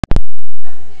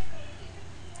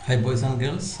Hi boys and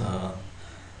girls.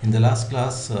 In the last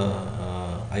class,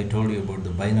 I told you about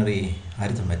the binary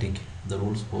arithmetic, the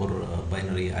rules for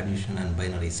binary addition and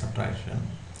binary subtraction.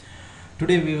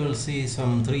 Today we will see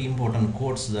some three important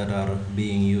codes that are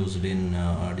being used in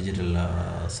digital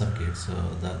circuits.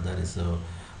 That is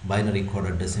binary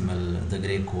coded decimal, the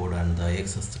gray code, and the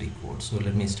XS-3 code. So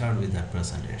let me start with that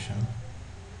presentation.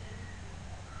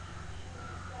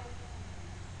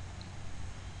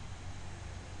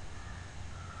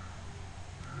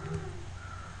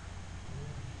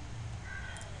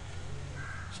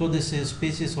 So this is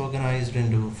speech is organized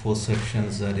into four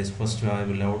sections. That is, first I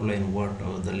will outline what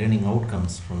are the learning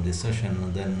outcomes from this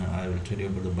session. Then I will tell you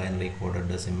about the binary coded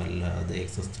decimal, the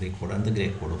XS-3 code, and the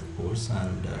gray code, of course.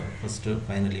 And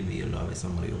finally, we will have a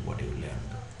summary of what you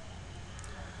learned.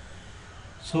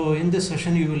 So in this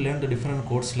session, you will learn the different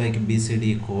codes like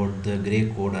BCD code, the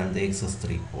gray code, and the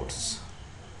XS-3 codes.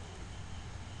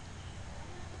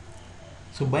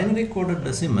 So binary coded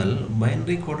decimal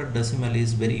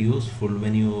is very useful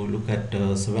when you look at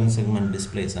 7-segment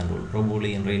displays and all.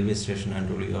 Probably in railway station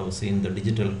and all you have seen the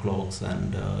digital clocks,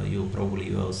 and you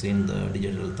have seen the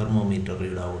digital thermometer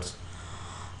readouts.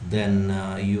 Then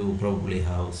you probably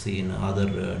have seen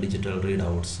other digital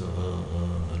readouts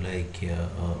like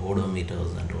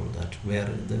odometers and all that,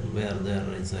 where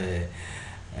there is a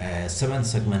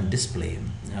 7-segment display.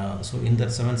 So in that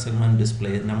 7-segment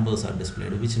display, numbers are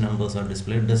displayed. Which numbers are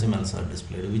displayed? Decimals are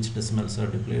displayed. Which decimals are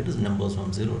displayed? Is numbers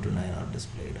from 0 to 9 are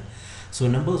displayed. So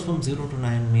numbers from 0 to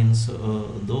 9 means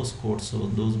those codes, so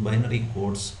those binary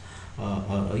codes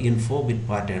in 4-bit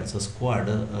patterns, squared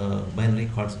binary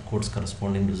codes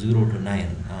corresponding to 0 to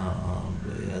 9,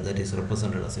 that is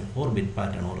represented as a 4-bit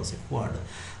pattern or as a quad.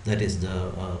 That is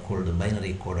called the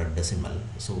binary coded decimal.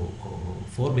 So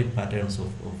 4-bit patterns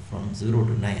from 0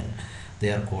 to 9,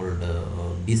 they are called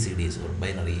BCDs or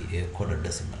binary coded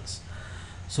decimals.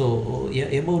 So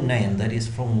above 9, that is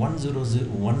from 100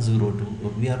 to,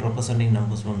 we are representing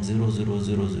numbers from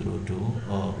 0000 to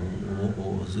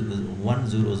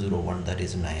 1001, that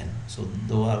is 9. So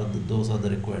those are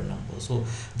the required numbers. So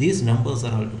these numbers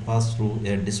are passed through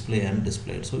a display and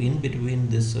displayed. So in between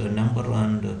this number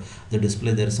and the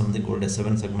display, there is something called a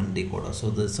 7-segment decoder. So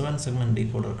the 7-segment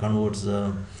decoder converts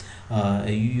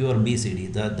your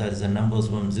BCD, that is the numbers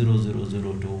from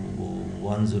 000 to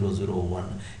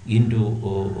 1001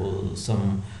 into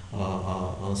some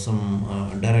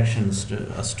directions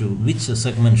as to which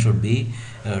segment should be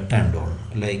turned on.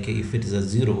 Like if it is a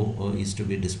 0 is to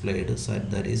be displayed, so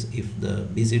that is if the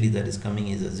BCD that is coming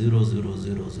is a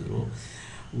 0000,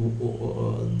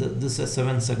 this is a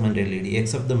 7-segment LED,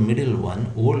 except the middle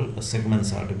one, all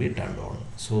segments are to be turned on,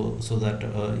 so that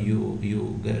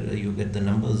you get the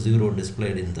number 0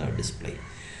 displayed in the display.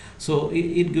 So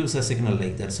it gives a signal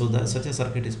like that. So such a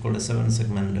circuit is called a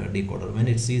 7-segment decoder. When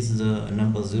it sees the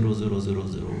number 0000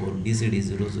 or BCD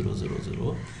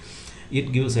 0000,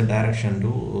 it gives a direction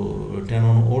to turn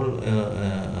on all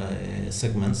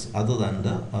segments other than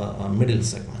the middle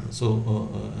segment. So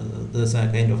there's a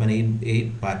kind of an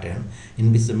 8 pattern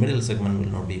in which the middle segment will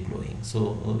not be glowing.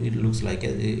 So it looks like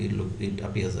it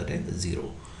appears at a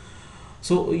 0.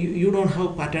 So you don't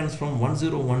have patterns from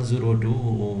 1010 to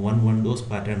 11. Those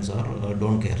patterns are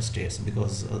don't care states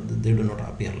because they do not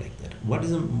appear like that. What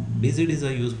is BCDs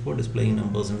are used for displaying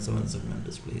numbers in 7-segment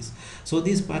displays. So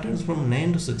these patterns from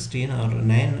 9 to 16 are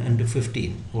 9 and to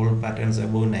 15. All patterns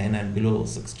above 9 and below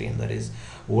 16. That is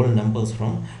all numbers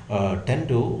from 10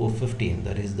 to 15.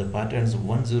 That is the patterns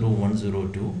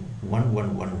 1010 to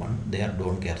 1111. They are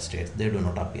don't care states. They do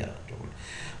not appear at all.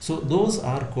 So those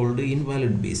are called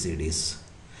invalid BCDs.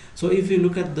 So if you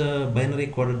look at the binary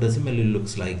coded decimal, it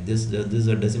looks like this. This is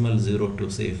a decimal 0 to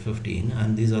say 15,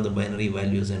 and these are the binary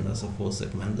values in as a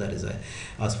 4-segment, that is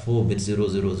as 4-bit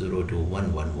 000 to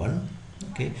 111.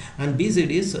 Okay, and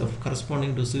BCD is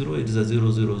corresponding to 0, it is a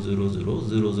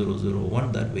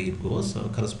 00000001, that way it goes.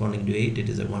 Corresponding to 8, it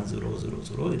is a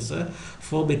 1000. It's a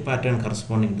 4-bit pattern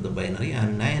corresponding to the binary,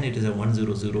 and 9, it is a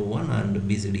 1001, and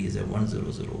BCD is a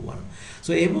 1001.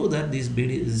 So above that, these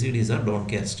BCDs are don't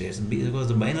care states because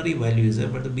the binary value is there,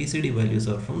 but the BCD values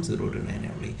are from 0 to 9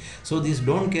 only. So these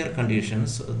don't care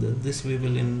conditions, this we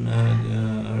will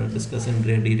discuss in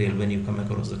great detail when you come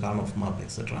across the Karnoff map,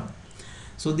 etc.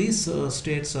 So these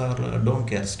states are don't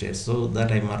care states, so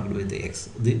that I marked with the X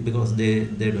because they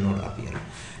do not appear.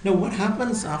 Now what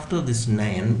happens after this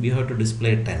 9? We have to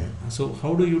display 10. So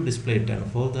how do you display 10?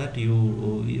 For that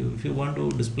you if you want to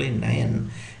display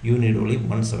 9, you need only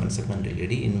one 7-segment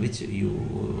LED in which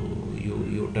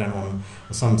you turn on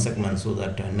some segment so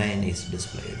that 9 is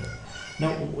displayed.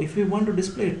 Now if we want to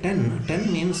display 10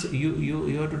 means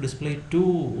you have to display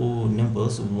two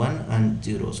numbers 1 and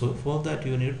 0. So for that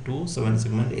you need two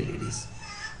 7-segment LEDs.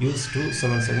 Use two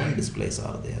 7-segment displays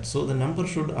are there. So the number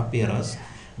should appear as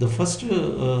the first to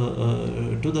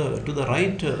the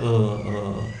right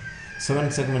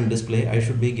 7-segment display. I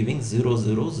should be giving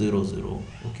 0000.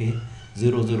 Okay,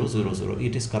 0000.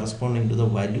 It is corresponding to the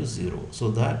value 0. So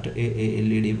that a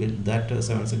LED will, that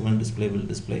 7-segment display will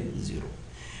display 0.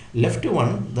 Left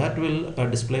one, that will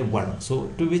display 1. So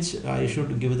to which I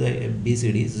should give the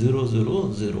BCD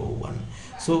 0001.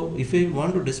 So if I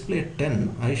want to display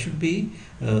 10, I should be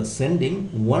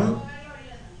sending 1000.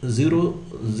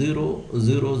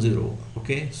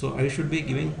 Okay, so I should be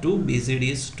giving two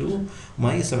BCDs to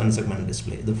my 7-segment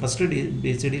display. The first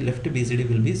BCD, left BCD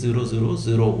will be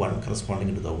 0001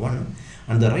 corresponding to the 1,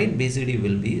 and the right BCD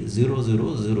will be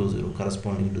 0000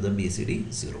 corresponding to the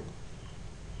BCD 0.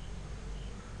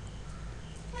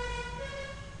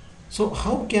 So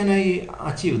how can I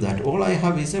achieve that? All I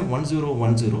have is a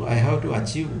 1010. I have to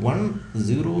achieve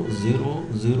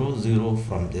 1000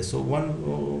 from this. So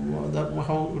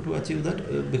how to achieve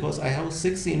that? Because I have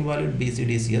 6 invalid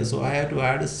BCDs here, so I have to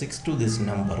add 6 to this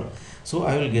number. So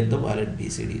I will get the valid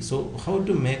BCD. So how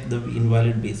to make the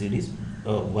invalid BCDs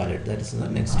valid? That is the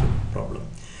next problem.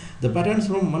 The patterns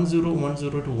from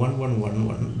 1010 to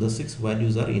 1111, the 6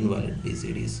 values are invalid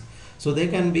BCDs. So they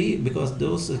can be, because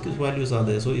those 6 values are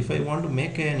there. So if I want to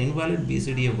make an invalid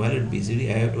BCD a valid BCD,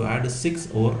 I have to add 6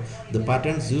 or the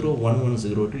pattern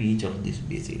 0110 to each of these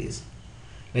BCDs.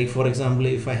 Like for example,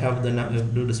 if I have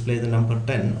to display the number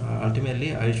 10,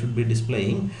 ultimately I should be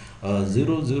displaying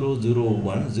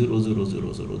 0001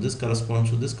 0000. This corresponds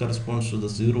to the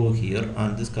 0 here,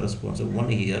 and this corresponds to 1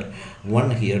 here,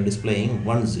 displaying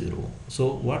 10.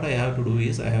 So what I have to do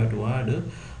is I have to add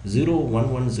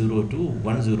 0110 to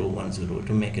 1010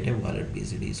 to make it a valid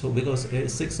BCD. So because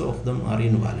 6 of them are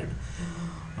invalid,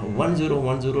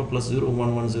 1010 plus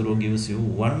 0110 gives you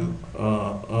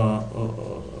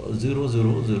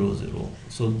 1000.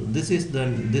 So this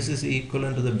is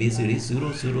equivalent to the BCD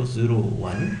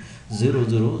 0001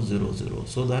 0000.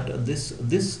 So that this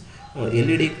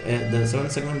LED, the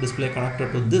 7-segment display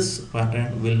connected to this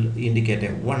pattern will indicate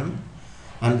a 1,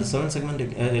 and the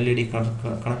 7-segment LED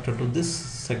connected to this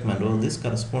segment, or this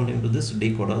corresponding to this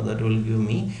decoder, that will give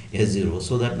me a 0.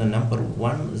 So that the number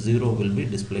 10 will be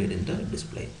displayed in the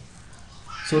display.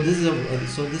 So this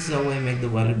is how I make the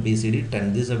valid BCD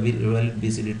 10. This is a valid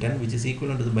BCD 10, which is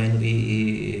equivalent to the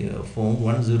binary form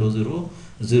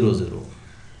 10000.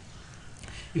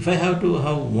 If I have to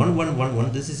have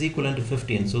 1111, this is equivalent to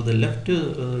 15. So the left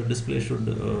display should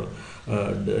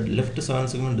left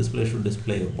 7-segment display should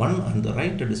display 1, and the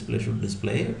right display should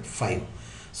display 5.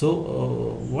 So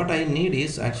what I need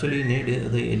is actually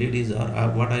the LEDs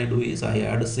are what I do is I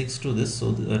add 6 to this,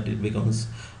 so that it becomes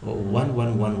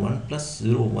 1111 plus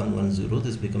 0110.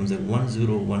 This becomes a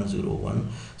 10101.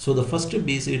 So the first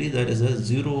BCD, that is a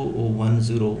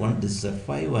 0101. This is a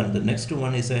 5, and the next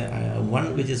one is a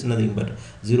 1, which is nothing but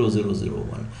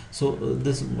 0001. So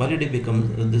this valid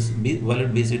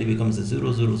BCD becomes a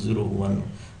 0001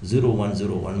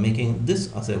 0101, making this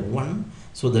as a 1.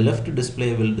 So the left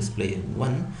display will display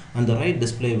 1, and the right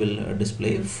display will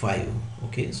display 5.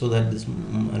 Okay, so that this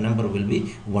number will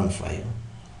be 15,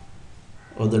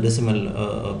 or the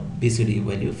decimal BCD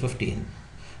value 15.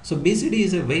 So BCD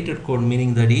is a weighted code,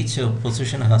 meaning that each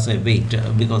position has a weight,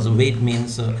 because weight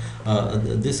means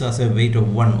this has a weight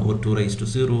of 1 or 2 raised to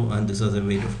 0, and this has a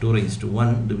weight of 2 raised to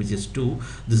 1, which is 2.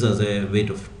 This has a weight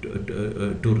of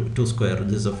 2 square.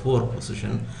 This is a 4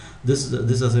 position. This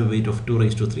has a weight of 2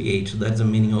 raised to 3, 8. That's the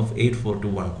meaning of 8 4 to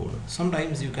 1 code.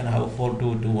 Sometimes you can have 4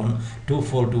 2 to 1, 2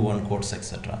 4 to 1 codes,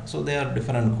 etc. So they are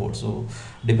different codes. So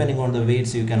depending on the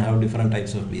weights, you can have different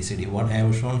types of BCD. What I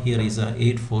have shown here is a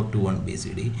 8 4 to 1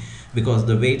 BCD, because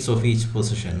the weights of each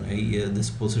position,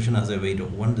 this position has a weight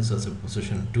of 1, this has a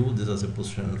position 2, this has a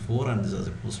position 4, and this has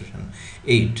a position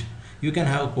 8. You can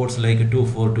have codes like 2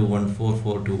 4 to 1, 4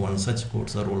 4 to 1. Such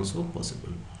codes are also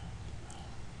possible.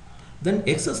 Then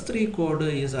XS-3 code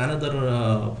is another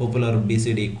popular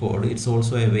BCD code. It's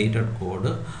also a weighted code.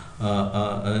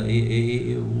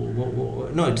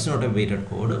 No, it's not a weighted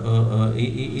code.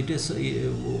 It is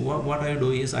what I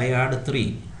do is I add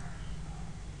 3.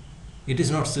 It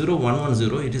is not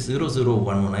 0110, it is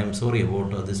 0011. I am sorry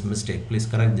about this mistake. Please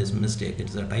correct this mistake. It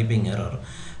is a typing error.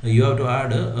 You have to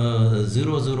add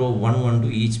 0011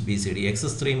 to each BCD.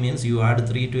 XS-3 means you add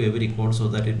 3 to every code, so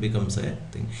that it becomes a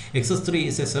thing. XS-3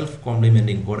 is a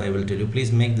self-complementing code, I will tell you.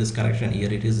 Please make this correction here.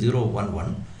 It is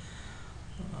 011.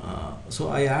 so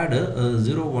I add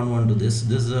 0 1 1 to this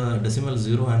decimal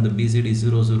 0 and the BCD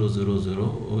 0 0 0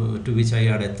 0 to which I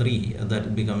add a 3,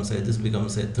 that becomes a, this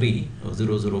becomes a 3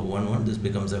 0 0 1 1, this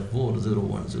becomes a 4 0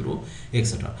 1 0,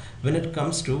 etc. When it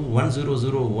comes to 1 0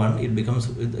 0 1, it becomes,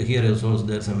 here also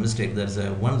there's a mistake, there's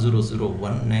a 1 0 0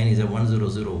 1, 9 is a 1 0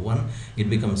 0 1, it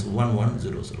becomes 1 1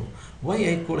 0 0. Why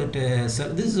I call it a,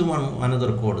 this is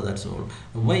another code, that's all.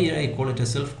 Why I call it a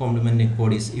self-complementing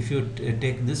code is, if you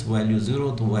take this value,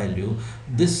 0th value,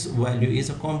 this value is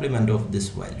a complement of this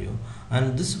value,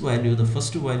 and this value, the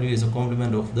first value, is a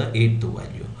complement of the 8th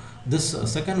value. This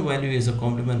second value is a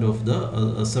complement of the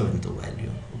 7th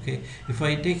value. Okay, if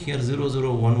I take here 0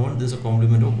 0 1 1, this is a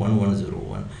complement of 1 1 0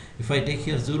 1. If I take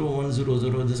here 0 1 0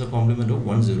 0, this is a complement of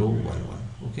 1 0 1 1.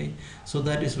 Okay, so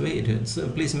that is why it is.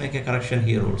 Please make a correction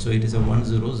here also, it is a 1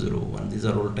 0 0 1. These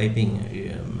are all typing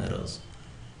errors.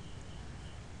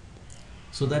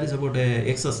 So that is about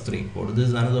a XS-3 code. This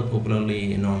is another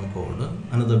popularly known code,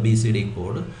 another BCD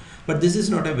code, but this is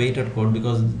not a weighted code,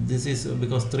 because this is,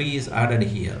 because 3 is added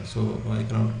here, so I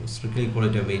cannot strictly call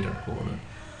it a weighted code.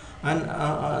 And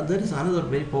there is another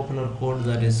very popular code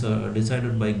that is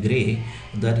decided by Gray,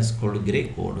 that is called Gray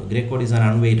code. Gray code is an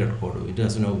unweighted code, it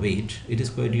has no weight. It is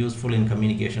quite useful in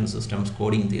communication systems,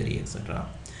 coding theory, etc.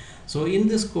 So in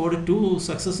this code, two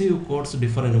successive codes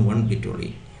differ in 1 bit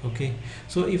only. Okay,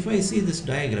 so if I see this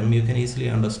diagram, you can easily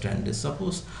understand this.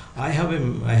 Suppose I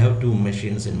have two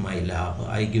machines in my lab.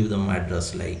 I give them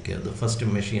address, like the first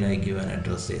machine I give an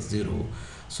address say 0.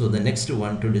 So the next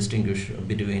one, to distinguish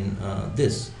between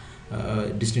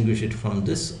distinguish it from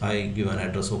this, I give an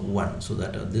address of 1, so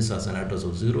that this has an address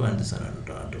of 0 and this has an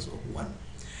address of 1.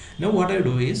 Now what I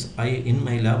do is, in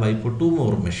my lab I put two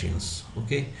more machines.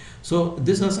 Okay, so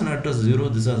this has an address 0,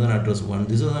 this has an address 1,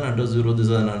 this has an address 0, this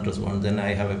has an address 1, then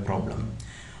I have a problem.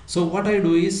 So what I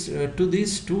do is, to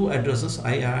these two addresses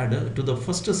I add, to the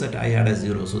first set I add a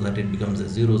 0, so that it becomes a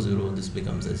 0 0, this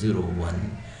becomes a 0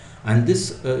 1, and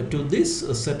this to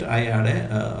this set I add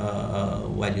a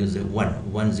value is a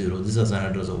 1 1 0, this has an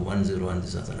address of 1 0, and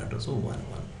this has an address of 1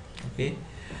 1. Okay,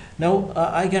 now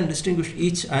I can distinguish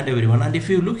each and every one, and if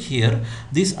you look here,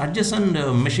 these adjacent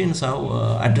machines have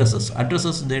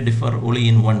addresses they differ only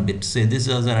in 1 bit. Say this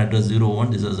has an address 0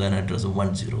 1, this has an address of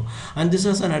 1 0, and this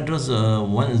has an address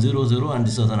 1 0 0, and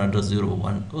this has an address 0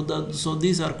 1. So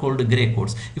these are called Gray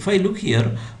codes. If I look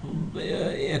here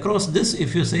across this,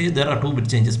 if you say there are 2 bit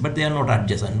changes, but they are not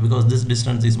adjacent, because this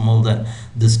distance is more than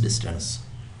this distance.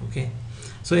 Okay,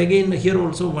 so again here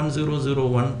also 1 0 0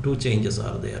 1, 2 changes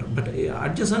are there, but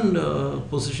adjacent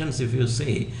positions, if you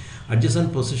say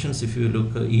adjacent positions, if you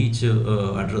look each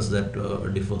address that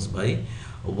differs by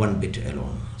 1 bit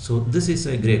alone. So this is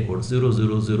a Gray code, 0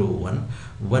 0 0 1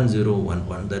 1 0 1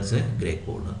 1, that's a Gray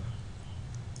code.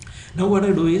 Now what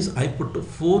I do is, I put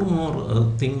 4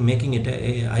 more making it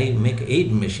I make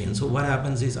 8 machines. So what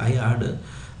happens is, I add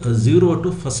 0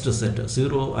 to first set.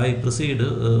 0, I precede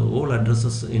all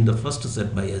addresses in the first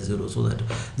set by a 0, so that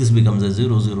this becomes a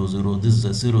 0 0 0, this is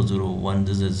a 0 0 1,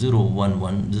 this is a 0 1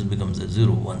 1, this becomes a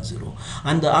 0 1 0.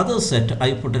 And the other set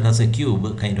I put it as a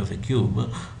cube, kind of a cube,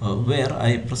 where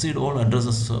I precede all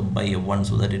addresses by a 1,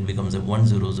 so that it becomes a 1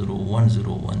 0 0 1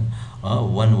 0 1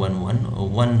 1 1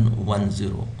 1 1 1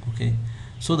 0. Okay,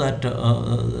 so that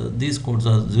these codes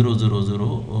are 0 0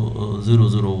 0 0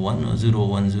 0 1 0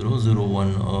 1 0 0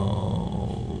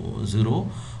 1 0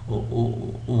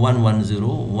 1 1 0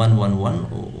 1 1 1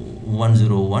 1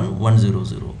 0 1 1 0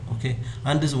 0. Okay,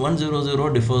 and this 1 0 0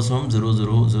 differs from 0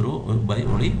 0 0 by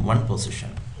only 1 position.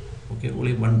 Okay,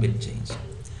 only 1 bit change.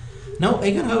 Now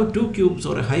I can have 2 cubes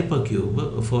or a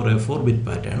hypercube for a 4-bit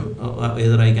pattern.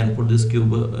 Either I can put this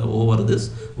cube over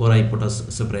this, or I put us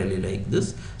separately like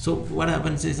this. So what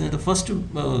happens is, in the first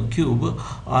cube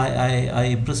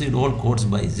I precede all codes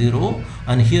by 0,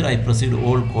 and here I precede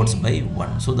all codes by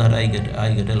 1, so that I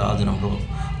get a large number of,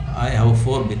 I have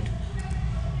 4-bit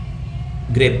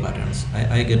Gray patterns.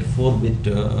 I get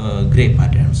 4-bit Gray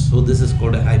patterns. So this is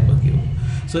called a hypercube.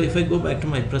 So if I go back to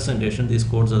my presentation, these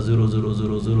codes are 0 0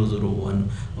 0 0 0 1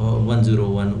 1 0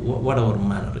 1, whatever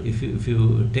manner. If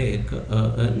you take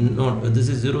this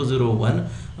is 0 0 1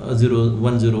 0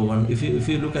 1 0 1. If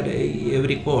you look at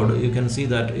every code, you can see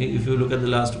that if you look at the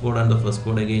last code and the first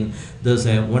code, again there's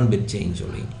a 1-bit change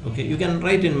only. Okay, you can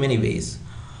write in many ways.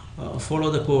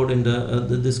 Follow the code in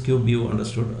this cube you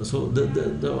understood. So the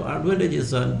advantage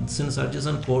is that since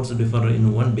adjacent codes differ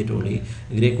in 1 bit only,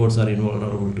 Gray codes are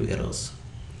invulnerable to errors.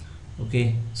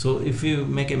 Okay, so if you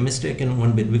make a mistake in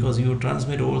one bit, because you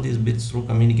transmit all these bits through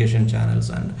communication channels,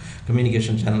 and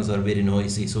communication channels are very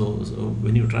noisy, so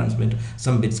when you transmit,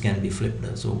 some bits can be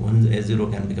flipped. So a 0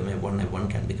 can become a 1, a 1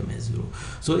 can become a 0.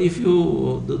 So if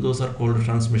you those are called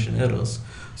transmission errors.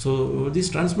 So these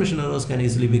transmission errors can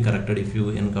easily be corrected if you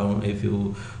encounter, if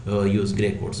you use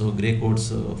gray code. So gray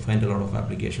codes find a lot of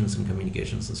applications in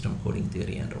communication system coding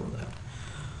theory and all that.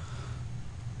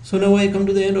 So now I come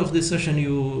to the end of this session.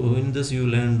 In this you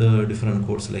learned different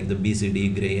codes like the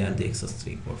BCD, Gray, and the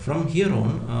XS-3 code. From here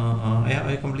on,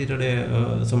 I completed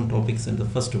some topics in the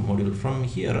first module. From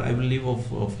here, I will leave off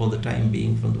for the time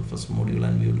being from the first module,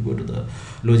 and we will go to the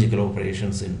logical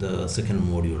operations in the second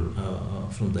module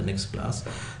from the next class.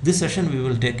 This session we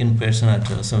will take in person at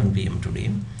 7 p.m. today.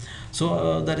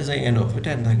 So that is the end of it,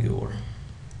 and thank you all.